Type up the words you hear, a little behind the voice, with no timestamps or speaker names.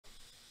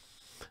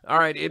All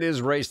right, it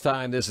is race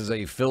time. This is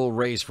a fill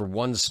race for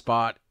one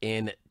spot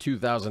in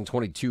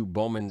 2022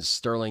 Bowman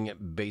Sterling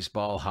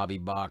Baseball Hobby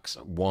Box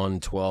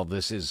 112.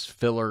 This is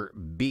filler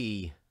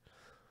B.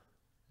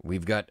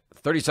 We've got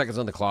 30 seconds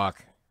on the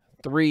clock,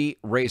 3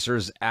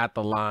 racers at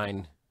the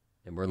line,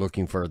 and we're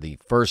looking for the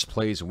first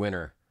place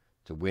winner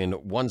to win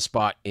one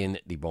spot in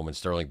the Bowman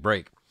Sterling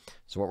break.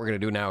 So what we're going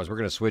to do now is we're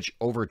going to switch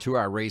over to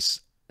our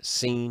race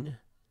scene.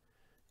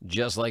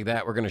 Just like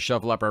that, we're going to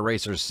shuffle up our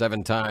racers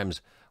 7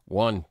 times.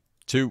 1,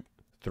 2,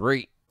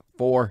 3,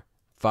 4,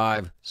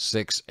 5,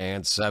 6,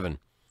 and 7.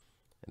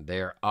 And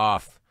they're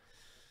off.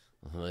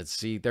 Let's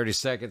see, 30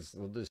 seconds.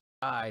 We'll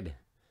decide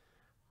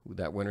who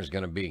that winner's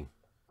going to be.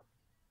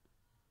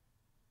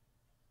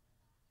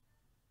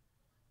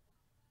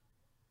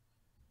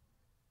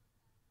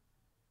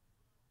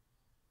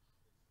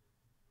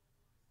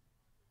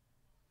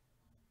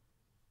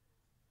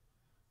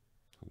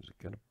 Who's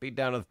it going to be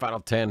down to the final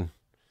 10?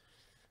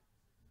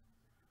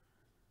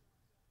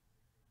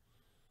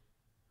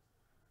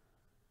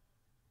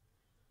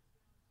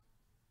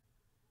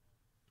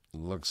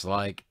 Looks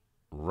like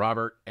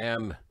Robert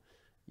M.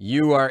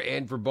 You are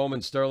in for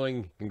Bowman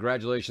Sterling.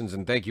 Congratulations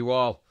and thank you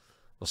all.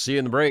 We'll see you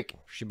in the break.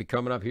 Should be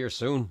coming up here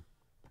soon.